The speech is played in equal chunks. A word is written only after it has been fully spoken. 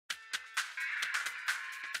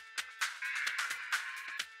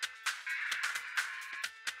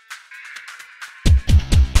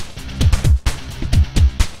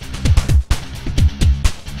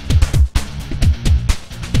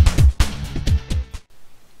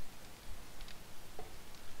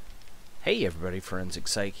Hey everybody, Forensic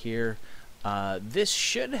Psych here. This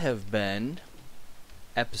should have been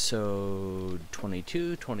episode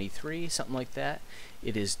 22, 23, something like that.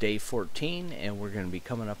 It is day 14 and we're going to be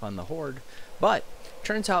coming up on the Horde. But,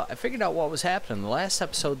 turns out I figured out what was happening. The last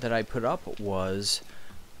episode that I put up was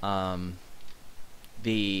the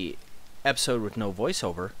episode with no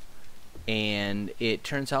voiceover. And it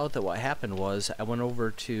turns out that what happened was I went over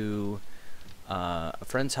to a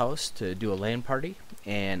friend's house to do a LAN party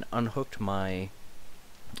and unhooked my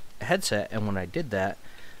headset, and when I did that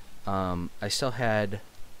I still had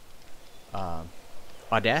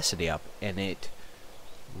Audacity up, and it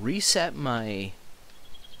reset my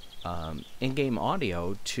in-game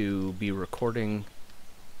audio to be recording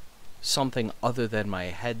something other than my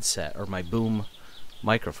headset or my boom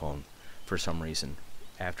microphone for some reason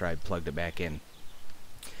after I plugged it back in.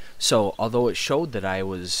 So, although it showed that I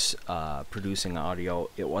was producing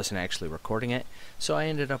audio, it wasn't actually recording it. So I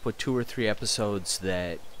ended up with 2 or 3 episodes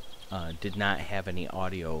that did not have any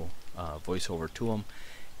audio voiceover to them.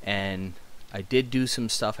 And I did do some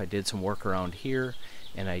stuff. I did some work around here,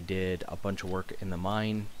 and I did a bunch of work in the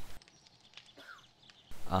mine.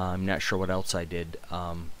 I'm not sure what else I did.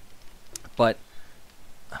 But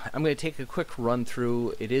I'm going to take a quick run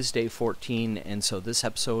through. It is day 14, and so this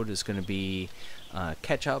episode is going to be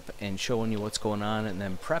catch up and showing you what's going on, and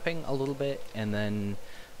then prepping a little bit, and then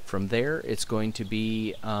from there it's going to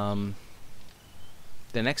be the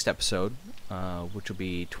next episode, which will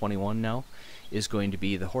be 21 now, is going to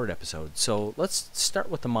be the Horde episode. So let's start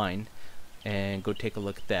with the mine and go take a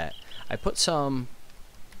look at that. I put some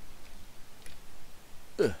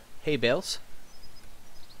hay bales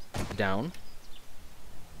down,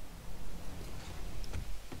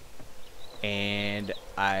 and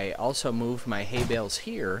I also moved my hay bales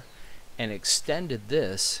here and extended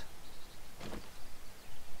this.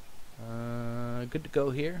 Good to go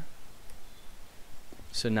here.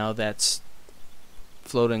 So now that's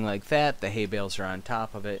floating like that. The hay bales are on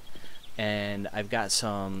top of it, and I've got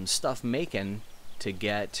some stuff making to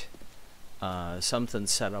get something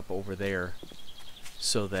set up over there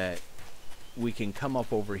so that we can come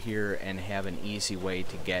up over here and have an easy way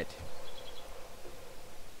to get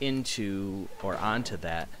into or onto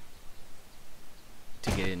that to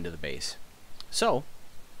get into the base. So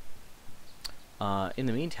in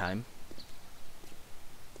the meantime,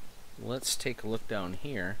 let's take a look down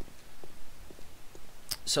here.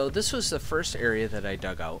 So this was the first area that I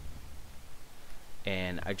dug out,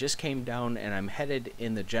 and I just came down and I'm headed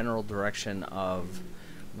in the general direction of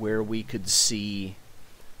where we could see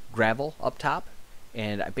gravel up top.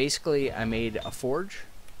 And I made a forge,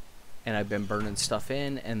 and I've been burning stuff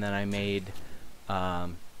in, and then I made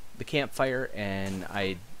the campfire, and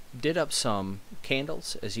I did up some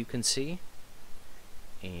candles, as you can see,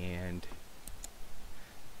 and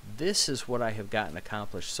this is what I have gotten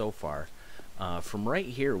accomplished so far. From right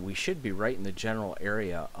here, we should be right in the general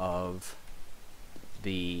area of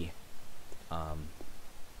the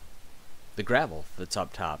gravel that's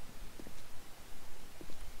up top,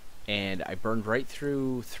 and I burned right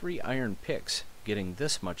through 3 iron picks getting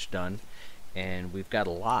this much done, and we've got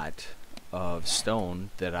a lot of stone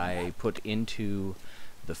that I put into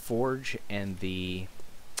the forge and the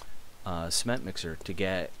cement mixer to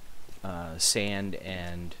get sand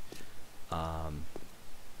and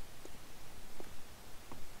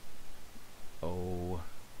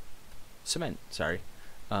cement, sorry.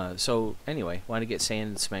 So anyway, want to get sand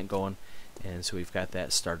and cement going, and so we've got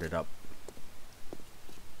that started up.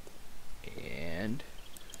 And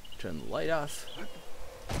turn the light off.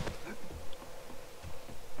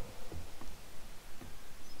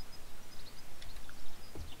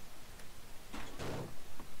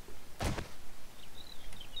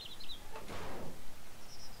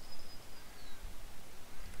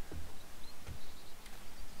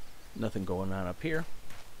 Nothing going on up here.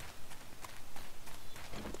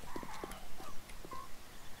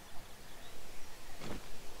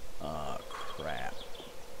 Crap.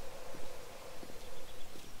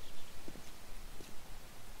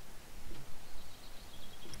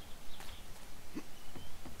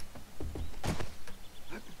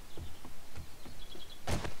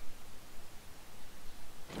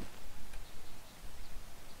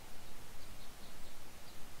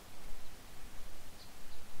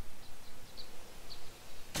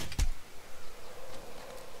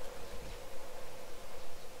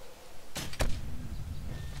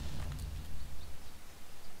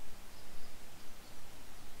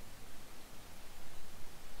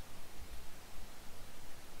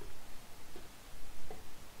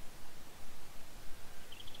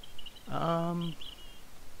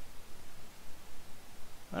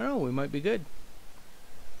 I don't know, we might be good.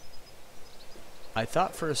 I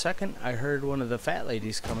thought for a second I heard one of the fat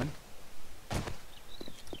ladies coming,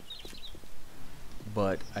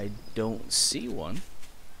 but I don't see one.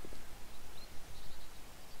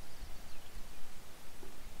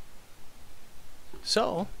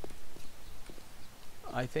 So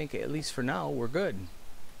I think at least for now we're good.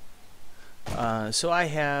 So I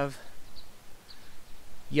have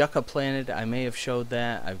yucca planted. I may have showed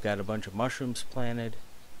that. I've got a bunch of mushrooms planted.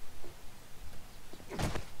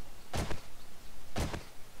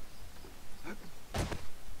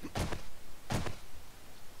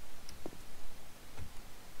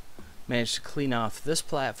 Managed to clean off this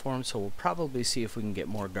platform, so we'll probably see if we can get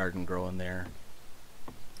more garden growing there.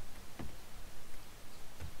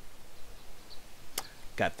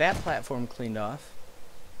 Got that platform cleaned off.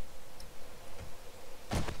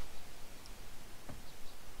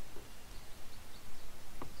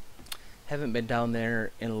 Haven't been down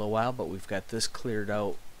there in a little while, but we've got this cleared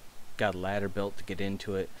out. Got a ladder built to get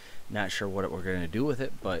into it. Not sure what we're going to do with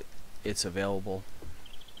it, but it's available.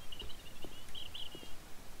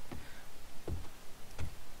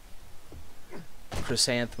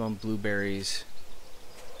 Chrysanthemum, blueberries,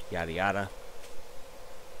 yada yada.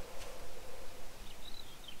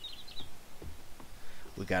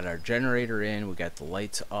 We got our generator in, we got the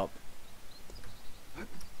lights up.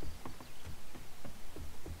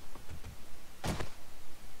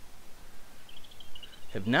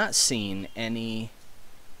 Have not seen any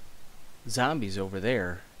zombies over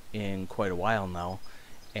there in quite a while now,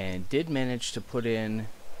 and did manage to put in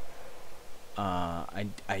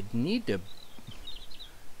I need to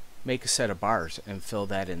make a set of bars and fill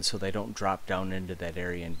that in so they don't drop down into that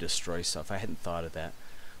area and destroy stuff. I hadn't thought of that,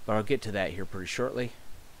 but I'll get to that here pretty shortly.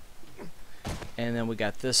 And then we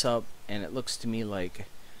got this up, and it looks to me like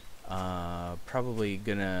probably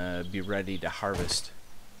gonna be ready to harvest.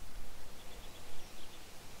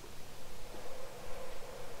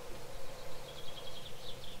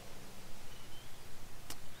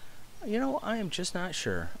 You know, I am just not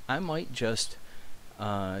sure. I might just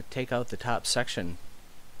take out the top section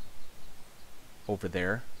over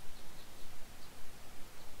there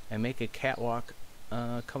and make a catwalk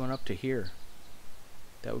coming up to here.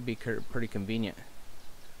 That would be pretty convenient.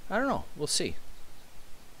 I don't know. We'll see.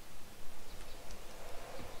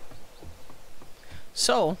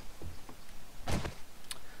 So,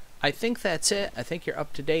 I think that's it. I think you're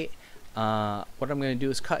up to date. What I'm going to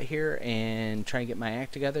do is cut here and try and get my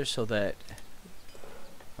act together so that...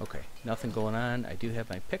 Okay, nothing going on. I do have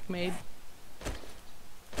my pick made.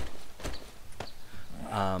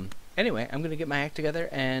 Anyway, I'm going to get my act together,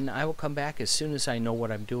 and I will come back as soon as I know what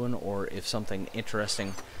I'm doing, or if something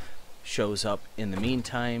interesting shows up in the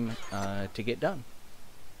meantime to get done.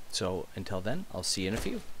 So until then, I'll see you in a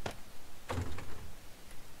few.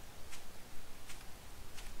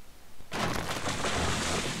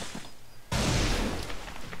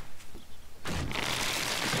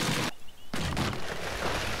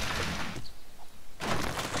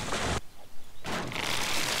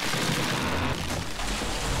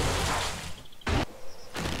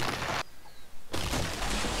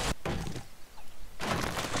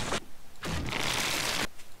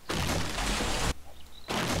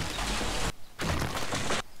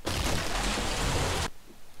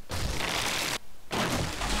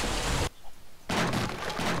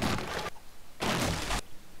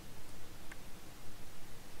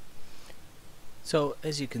 So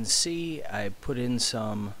as you can see, I put in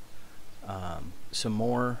some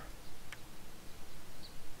more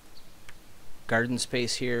garden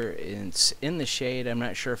space here. It's in the shade. I'm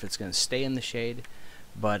not sure if it's going to stay in the shade,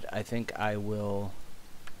 but I think I will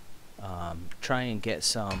try and get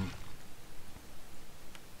some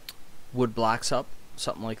wood blocks up,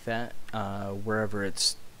 something like that, wherever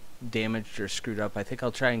it's damaged or screwed up. I think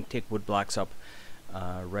I'll try and take wood blocks up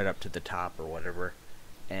right up to the top or whatever.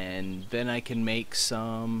 And then I can make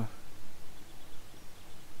some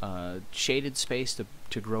shaded space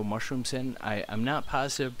to grow mushrooms in. I'm not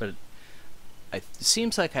positive, but it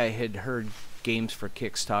seems like I had heard Games for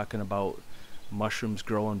Kicks talking about mushrooms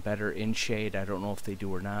growing better in shade. I don't know if they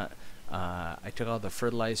do or not. I took all the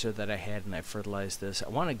fertilizer that I had and I fertilized this. I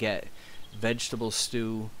want to get vegetable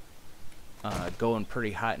stew going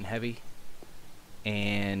pretty hot and heavy.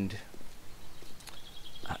 And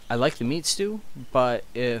I like the meat stew, but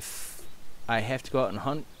if I have to go out and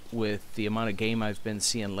hunt with the amount of game I've been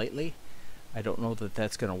seeing lately, I don't know that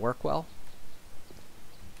that's going to work well.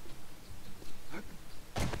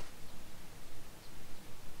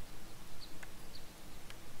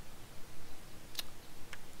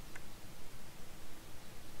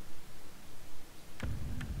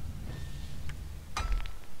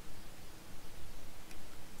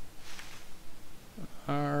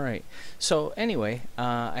 Alright, so anyway,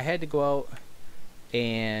 I had to go out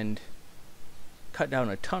and cut down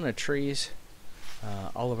a ton of trees.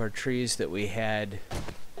 All of our trees that we had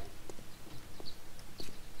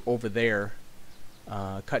over there,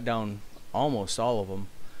 cut down almost all of them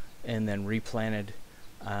and then replanted.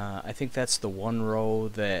 I think that's the one row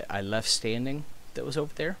that I left standing that was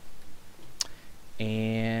over there,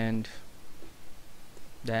 and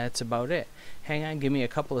that's about it. Hang on, give me a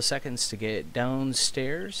couple of seconds to get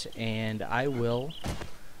downstairs and I will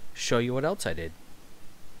show you what else I did.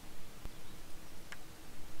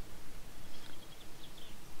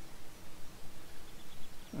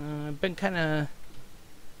 I've been kind of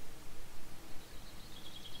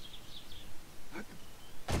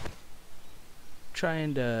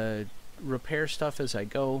trying to repair stuff as I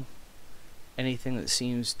go, anything that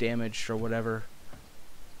seems damaged or whatever.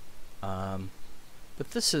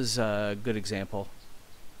 But this is a good example.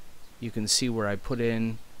 You can see where I put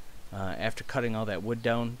in, after cutting all that wood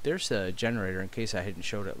down, there's a generator in case I hadn't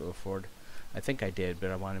showed it before. I think I did, but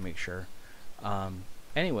I want to make sure.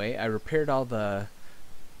 Anyway, I repaired all the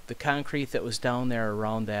concrete that was down there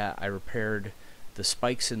around that. I repaired the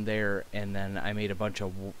spikes in there, and then I made a bunch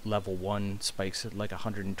of level 1 spikes, like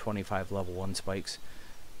 125 level 1 spikes,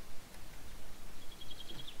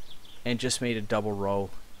 and just made a double row.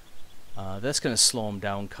 That's going to slow them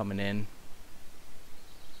down coming in.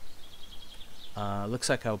 Looks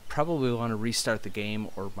like I'll probably want to restart the game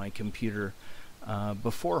or my computer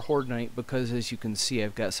before Horde night, because as you can see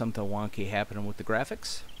I've got something wonky happening with the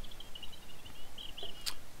graphics.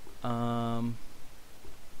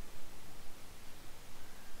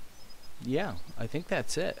 Yeah, I think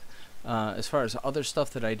that's it. As far as other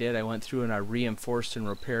stuff that I did, I went through and I reinforced and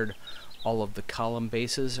repaired all of the column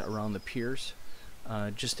bases around the piers,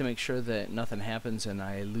 just to make sure that nothing happens and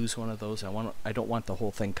I lose one of those. I don't want the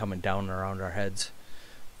whole thing coming down around our heads,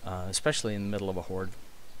 especially in the middle of a horde.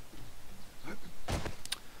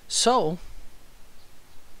 So,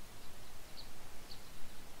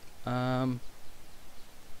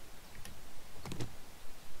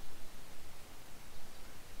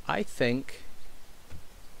 I think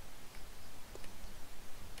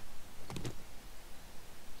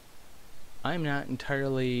I'm not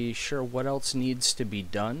entirely sure what else needs to be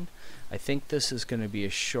done. I think this is going to be a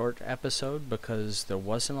short episode because there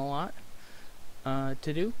wasn't a lot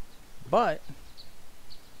to do, but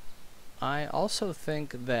I also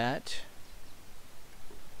think that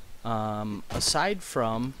aside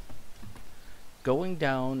from going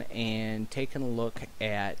down and taking a look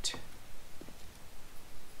at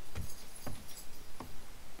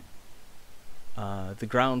the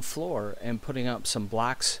ground floor and putting up some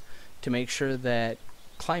blocks to make sure that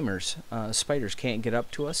climbers, spiders, can't get up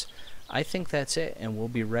to us, I think that's it, and we'll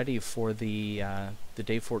be ready for the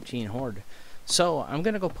day 14 horde. So I'm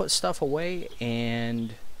gonna go put stuff away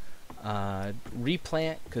and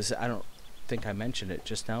replant, because I don't think I mentioned it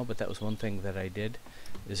just now, but that was one thing that I did,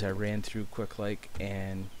 is I ran through quick like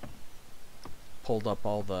and pulled up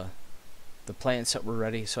all the plants that were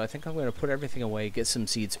ready. So I think I'm gonna put everything away, get some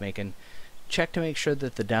seeds making, check to make sure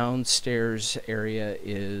that the downstairs area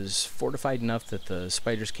is fortified enough that the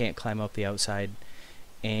spiders can't climb up the outside,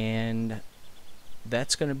 and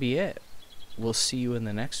that's going to be it. We'll see you in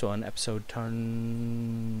the next one, episode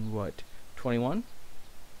 21,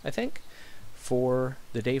 I think, for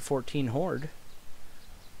the day 14 horde.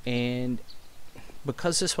 And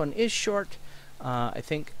because this one is short, I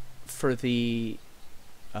think for the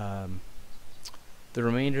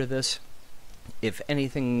remainder of this, if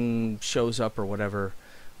anything shows up or whatever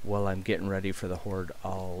while I'm getting ready for the horde,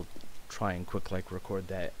 I'll try and quick like record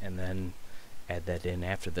that and then add that in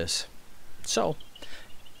after this. So,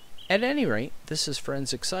 at any rate, this is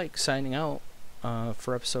Forensic Psych signing out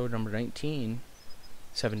for episode number 19,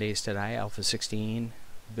 7 Days to Die, Alpha 16,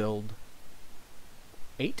 build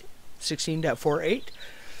 8, 16.48.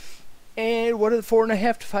 And what are the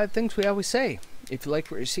 4.5 to 5 things we always say? If you like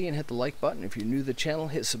what you're seeing, hit the like button. If you're new to the channel,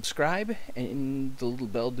 hit subscribe and the little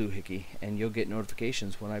bell doohickey, and you'll get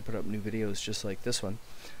notifications when I put up new videos just like this one.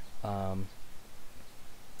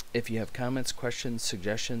 If you have comments, questions,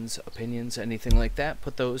 suggestions, opinions, anything like that,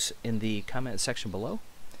 put those in the comment section below.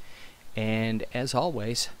 And as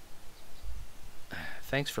always,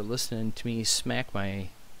 thanks for listening to me smack my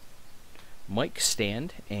mic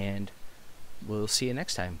stand, and we'll see you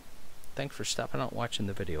next time. Thanks for stopping out and watching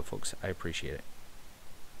the video, folks. I appreciate it.